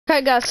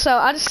Okay guys, so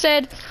I just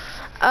said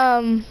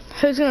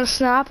who's gonna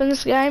snap in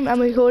this game. I'm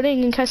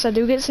recording in case I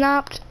do get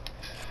snapped.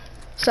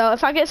 So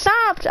if I get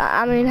snapped,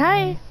 I mean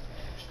hey,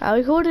 I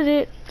recorded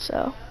it,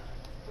 so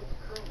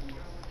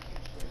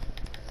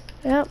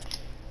yep.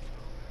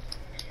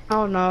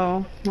 Oh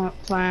no, what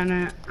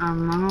planet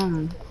I'm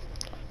on?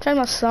 Turn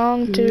my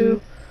song to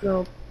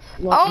Oh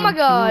my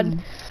god.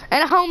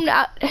 And a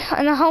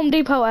Home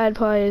Depot ad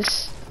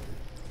plays.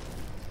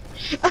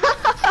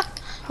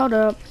 Hold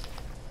up.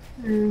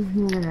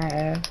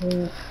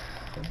 Dude,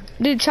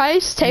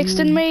 Chase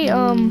texted me,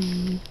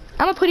 I'm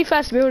a pretty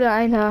fast builder,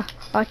 ain't I?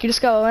 Like, you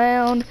just go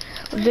around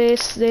with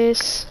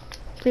this.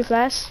 Pretty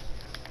fast.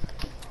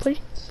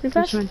 Pretty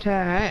fast?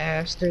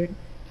 Fantastic, dude.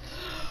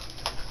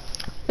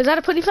 Is that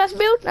a pretty fast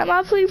build? Am I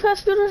a pretty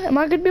fast builder? Am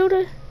I a good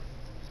builder?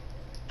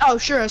 Oh,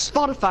 sure, a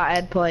Spotify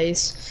ad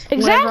plays. Exactly.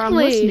 Whenever I'm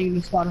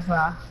listening to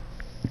Spotify.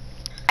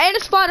 And a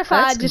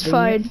Spotify ad just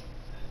played.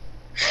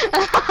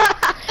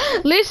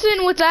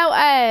 Listen without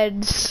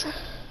ads.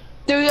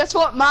 Dude, that's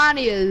what mine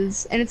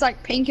is. And it's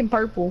like pink and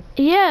purple.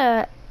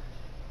 Yeah.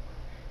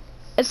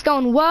 It's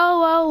going whoa,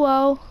 whoa,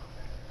 whoa.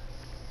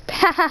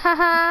 Ha ha ha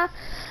ha.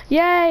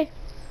 Yay.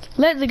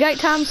 Let the great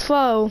times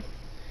flow.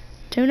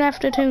 Tune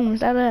after tune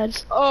without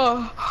ads.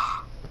 I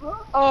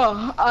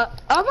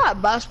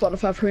might buy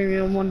Spotify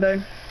Premium one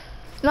day.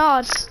 No,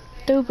 it's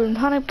stupid. I'm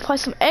trying to play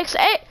some X.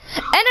 And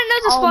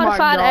another Oh my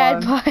Spotify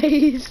ad God.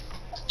 plays.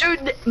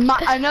 Dude,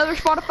 another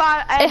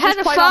Spotify ad It has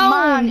just a played on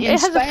mine phone. in It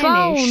has a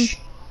Spanish.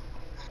 phone.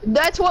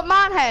 That's what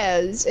mine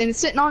has, and it's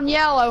sitting on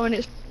yellow, and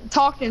it's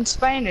talking in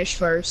Spanish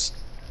first.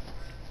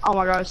 Oh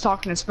my god, it's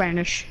talking in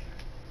Spanish.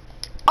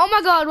 Oh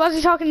my god, why is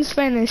he talking in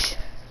Spanish?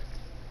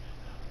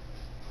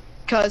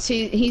 Cause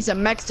he's a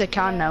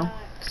Mexicano.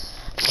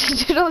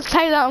 You don't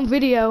say that on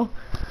video.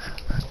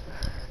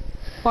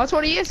 Well, that's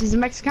what he is. He's a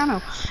Mexicano.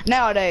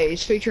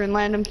 Nowadays, featuring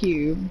Landom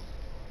Cube.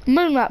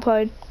 Moonlight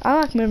played. I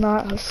like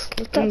Moonlight.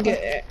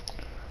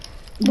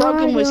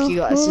 Broken whiskey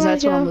glasses.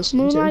 That's what I'm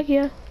listening Moonlight, to.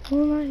 yeah.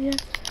 Moonlight, yeah.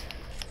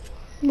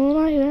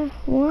 Moonlight, yeah.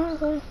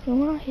 Moonlight, yeah.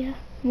 Moonlight, yeah.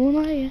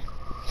 Moonlight, yeah.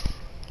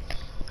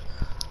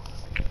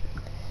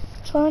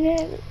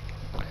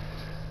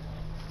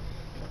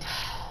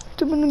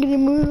 I'm gonna get a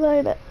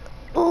moonlight.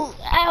 Oh,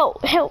 ow,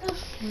 help.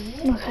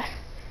 Okay.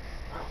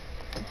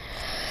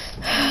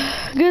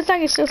 Good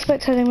thing it's still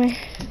spectating me.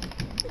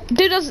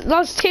 Dude,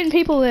 there's 10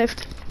 people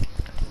left.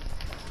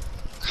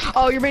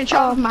 Oh, you're being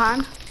shot from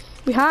behind?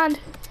 Behind?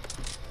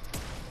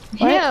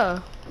 Yeah.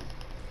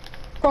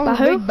 From By the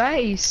who? big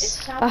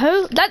base. Dude, they're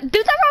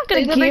not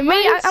gonna See the kill big me.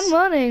 base? I'm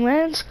running,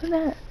 man. Screw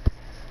that.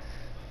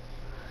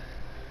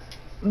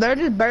 They're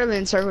just barely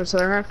in circles, so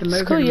they're gonna have to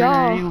move Screw in a minute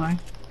y'all. anyway.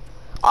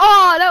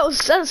 Oh, that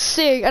was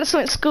sick. I just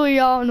went screw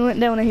y'all and went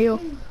down a hill.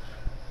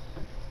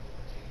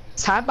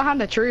 Just hide behind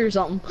a tree or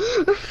something.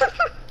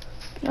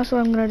 That's what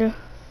I'm gonna do.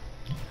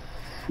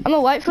 I'm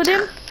gonna wait for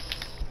them.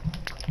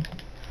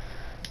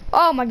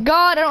 Oh my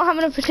god, I don't have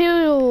enough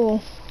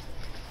material.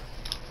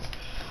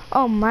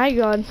 Oh my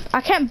god.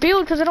 I can't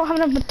build because I don't have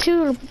enough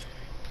material.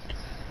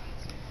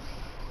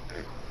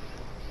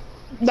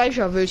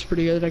 Deja vu's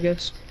pretty good, I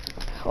guess.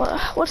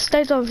 What's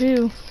Deja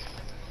Vu?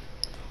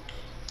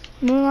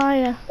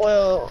 Mariah.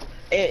 Well,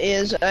 it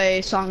is a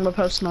song by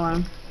Post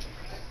Malone.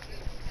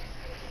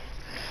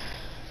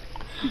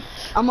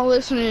 I'm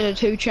listening to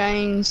 2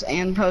 Chainz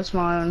and Post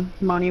Malone.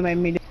 Money made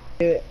me do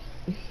it.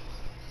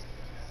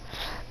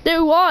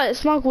 Do what?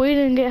 Smoke weed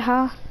and get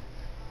high.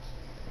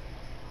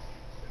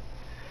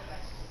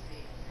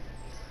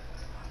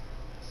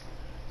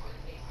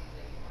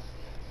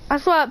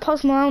 That's what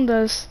Post Malone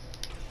does.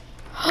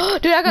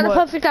 Dude, I got the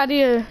perfect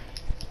idea.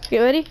 Get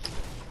ready?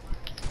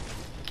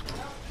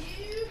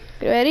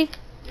 Get ready?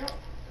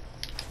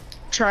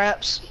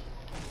 Traps.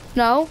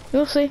 No,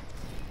 you'll see.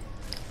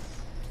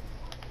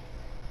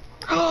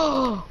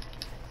 Oh,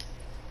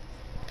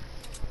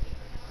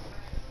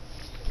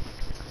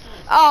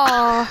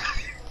 Oh,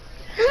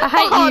 I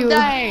hate you.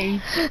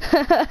 Dang.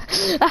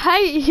 I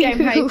hate you. Game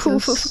hates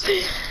us.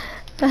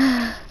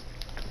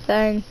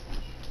 Dang.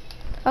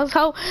 I was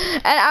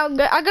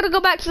and I gotta go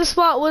back to the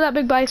spot where that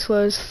big base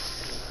was.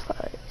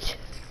 Fudge.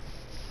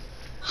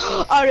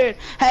 Oh, dude,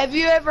 have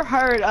you ever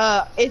heard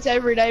It's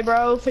Everyday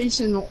Bro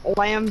featuring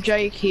Lamb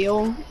Jake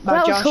Hill by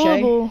That was Josh A?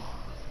 horrible.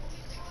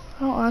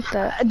 I don't like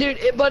that. Dude,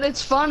 but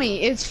it's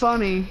funny. It's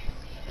funny.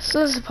 So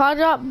this is a pod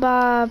drop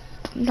by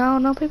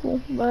no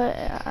people, but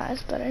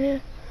it's better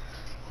here.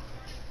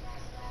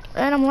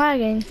 And I'm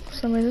lagging for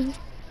some reason.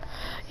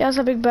 Yeah, it's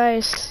a big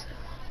base.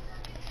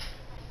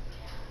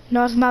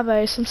 No, it's my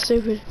base. I'm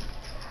stupid.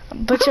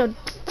 But your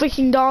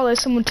freaking dollar,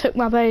 someone took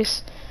my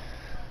base.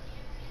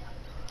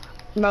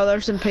 No,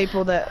 there's some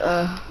people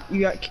that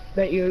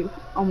you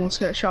almost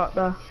got shot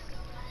by.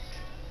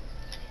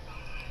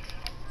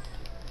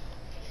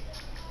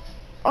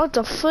 What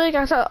the frick?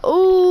 I thought,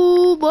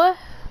 ooh, boy.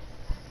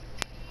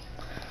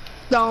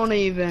 Don't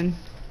even.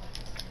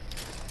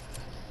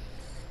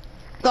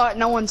 Thought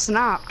no one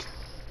snapped.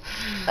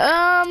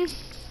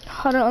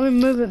 Hold on, let me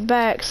move it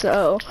back.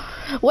 So,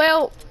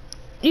 well,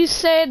 you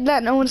said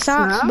that no one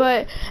snipes, Snap?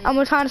 but I'm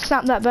gonna try to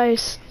snap that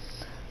base.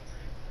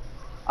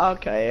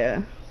 Okay,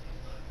 yeah.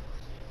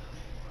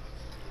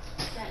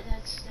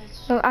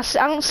 I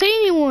don't see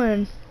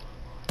anyone.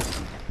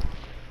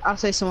 I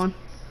see someone.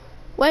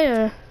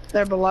 Where?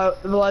 They're below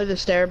the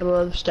stair.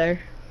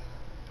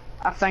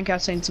 I think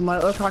I've seen someone.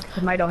 It looks like a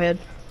tomato head.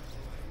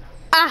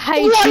 I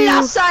hate What you. did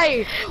I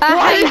say? I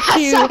What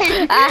hate you.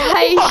 did I say? I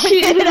hate What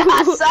you. did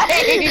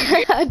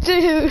I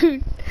say?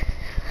 Dude.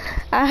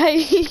 I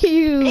hate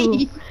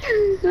you.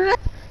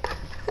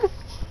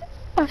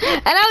 And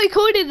I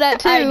recorded that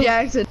too. Hey,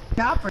 Jackson.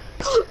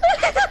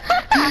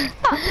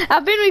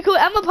 I've been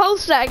recording. I'm gonna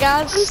post that,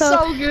 guys.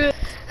 So good.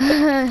 he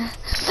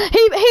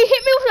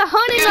hit me with a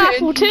hunting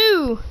rifle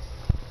too.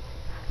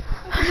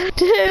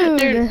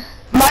 Dude.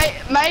 Make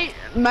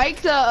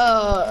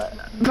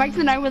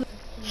the name of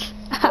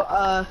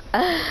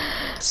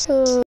the